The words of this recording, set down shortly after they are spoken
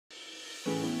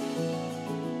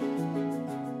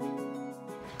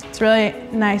It's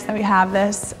really nice that we have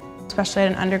this, especially at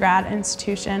an undergrad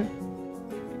institution.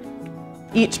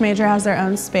 Each major has their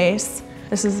own space.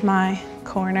 This is my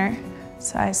corner,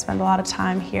 so I spend a lot of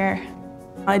time here.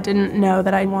 I didn't know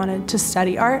that I wanted to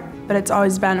study art, but it's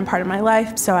always been a part of my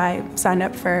life, so I signed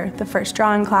up for the first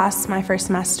drawing class my first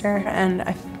semester, and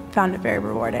I found it very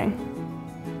rewarding.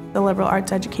 The liberal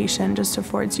arts education just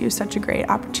affords you such a great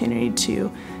opportunity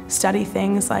to study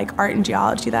things like art and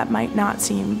geology that might not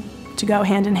seem to go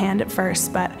hand in hand at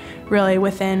first, but really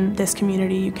within this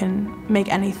community you can make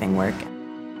anything work.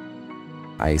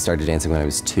 I started dancing when I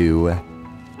was 2.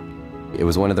 It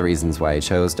was one of the reasons why I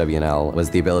chose W&L was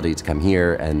the ability to come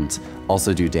here and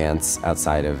also do dance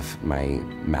outside of my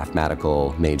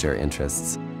mathematical major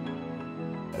interests.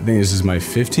 I think this is my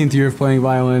 15th year of playing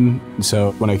violin,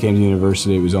 so when I came to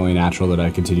university it was only natural that I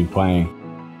continued playing.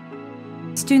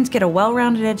 Students get a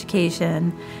well-rounded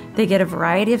education, they get a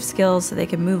variety of skills so they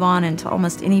can move on into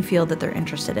almost any field that they're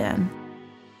interested in.